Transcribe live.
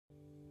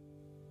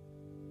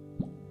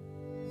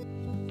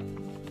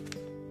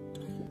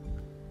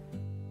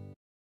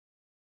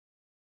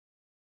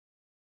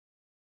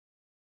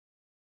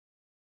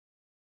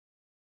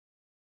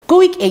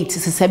Ku-week 8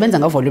 sisebenza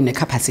ngovolume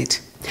necapacity.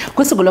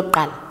 Kusuku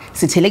lokuqala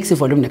sithelekisa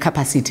ivolume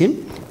necapacity.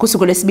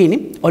 Kusuku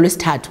lwesibini,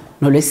 olwesithathu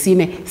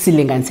nolwesine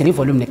silinganisela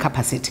ivolume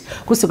necapacity.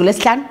 Kusuku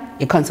lwesihlanu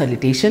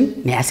i-consolidation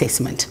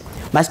ne-assessment.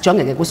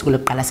 Masijonge ke kusuku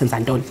lokuqala senza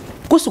ntoni.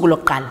 Kusuku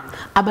lokuqala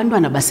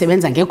abantwana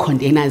basebenza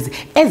ngee-containers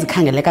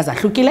ezikhangeleka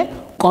zahlukile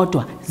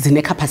kodwa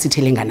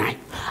zine-capacity elinganayo.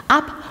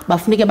 Apha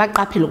bafuneke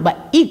baqaphele ukuba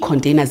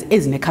ii-containers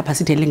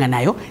ezine-capacity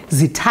elinganayo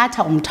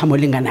zithatha umthamo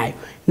olinganayo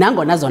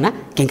nangona zona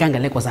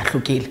ngenkangeleko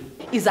zahlukile.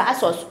 Iza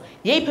asoso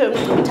yeyiphi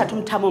yomgcibi ithatha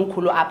umthamo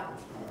omkhulu apha.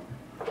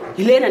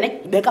 Yilena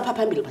ne ibeka apha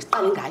phambili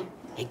masiqale ngayo.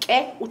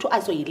 Ke uthi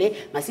aso yile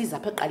masiza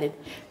apha eqaleni.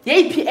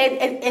 Yeyiphi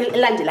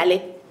elandela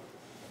le?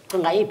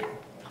 Cinga yiphi?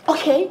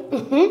 Okay.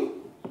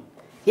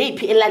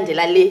 Yeyiphi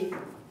elandela le?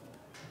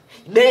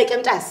 Ibeke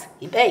mntasi,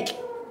 ibeke.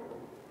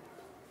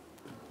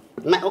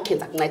 Okay,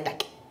 ngizakunceda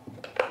ke.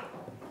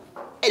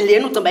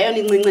 Lena ucimba yona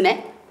incinci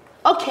ne?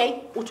 Okay,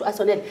 uthi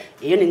asonele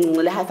yeyona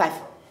incinci le high five.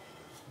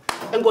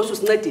 Enkosi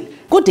usincedile.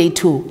 Ku day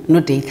 2 no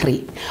day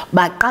 3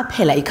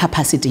 baqaphela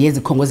i-capacity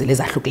yezikhongozelo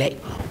ezahlukileyo.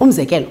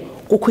 Umzekelo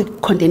kukho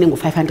i-container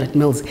engu-500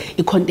 ml,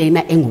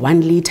 i-container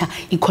engu-1 litre,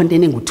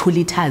 i-container engu-2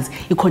 litres,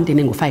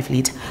 i-container engu-5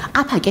 litre.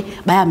 Apha ke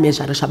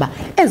bayameasurisha uba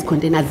ezi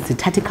containers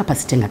zithatha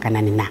i-capacity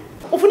engakanani na.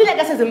 Ufuna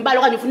iilekese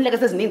ezimbalwa okanye ufuna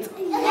iilekese ezininzi?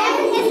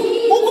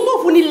 Ukuba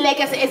ufuna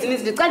iilekese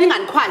ezininzi ndicela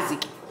ningandikhwazi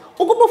ke.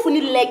 Ukuba ufuna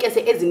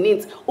iilekese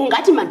ezininzi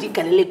ungathi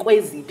mandigalele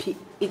kweziphi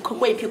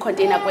kweyiphi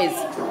container kwezi.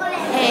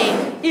 Hey,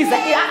 iza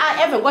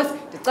eve nkosi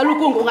ndicela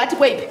ukungo ungathi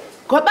kweyiphi?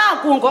 Ngoba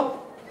kungo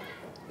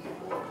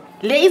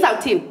le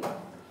izawuthini?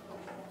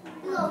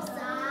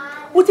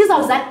 Uthi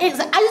izawuzala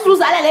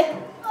ayizuzala le?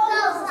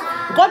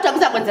 Kodwa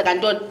kuza kwenzeka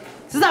ntoni?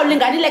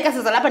 Sizawulingana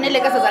iilekese zalapha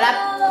neelekese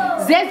zalapha.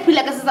 Zeziphi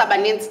iilekese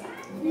zabaninzi?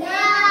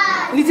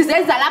 Nithi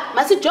zezalapha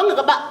masijonge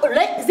ukuba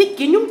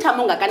ziginya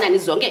umthamo ongakanani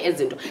zonke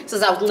ezinto.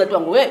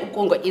 Sizawuncedwa nguwe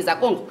ukungo iza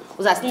kungo.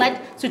 Uzasinceda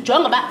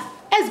sijonge uba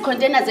ezi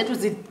containers zethu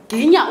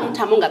ziginya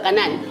umthamo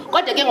ongakanani.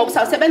 Kodwa ke ngoku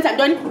sawusebenza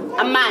ntoni?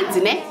 Amanzi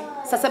ne?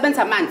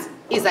 Sasebenza amanzi.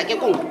 Iza ke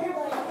kungo.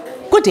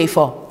 Ku-day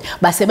 4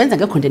 basebenza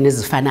ngee-containers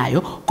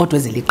ezifanayo kodwa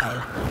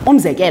eziliqela.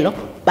 Umzekelo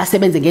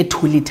basebenze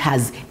ngee-2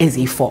 litres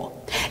eziyi-4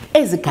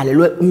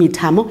 ezigalelwe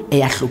imithamo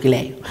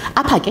eyahlukileyo.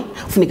 Apha ke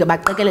funeka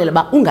baqekelele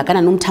uba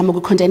ungakanani umthamo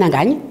kwi-container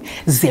nganye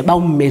ze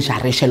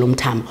bawumejarishe lo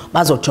mthamo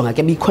bazojonga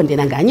ke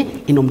bi-container nganye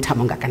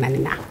inomthamo ongakanani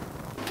na.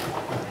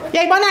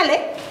 Uyayibona le?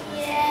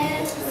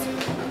 Yes.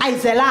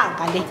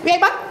 Ayizelanga le.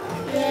 Uyayibona?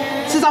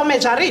 Yes.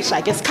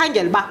 Sizawumejarisha ke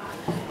sikhangele uba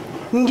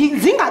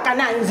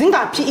zingakanani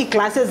zingaphi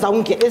iiglasi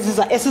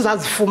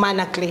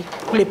esizazifumana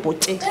kule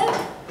bhotile.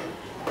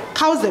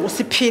 Khawuze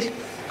usiphile.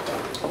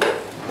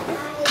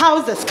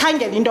 Khawuze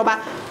sikhangele into yoba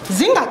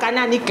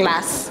zingakanani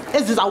iiglasi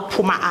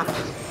ezizawuphuma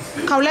apha.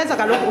 Khawuleza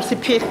kaloku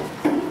usiphile.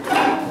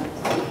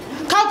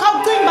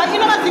 Khawucinga uba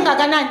inoba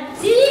zingakanani?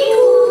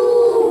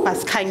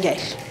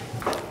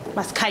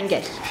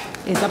 Basikhangele.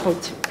 Is that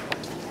what?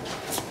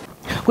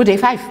 Ku-day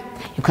 5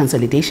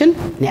 i-consolidation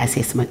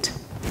ne-assessment.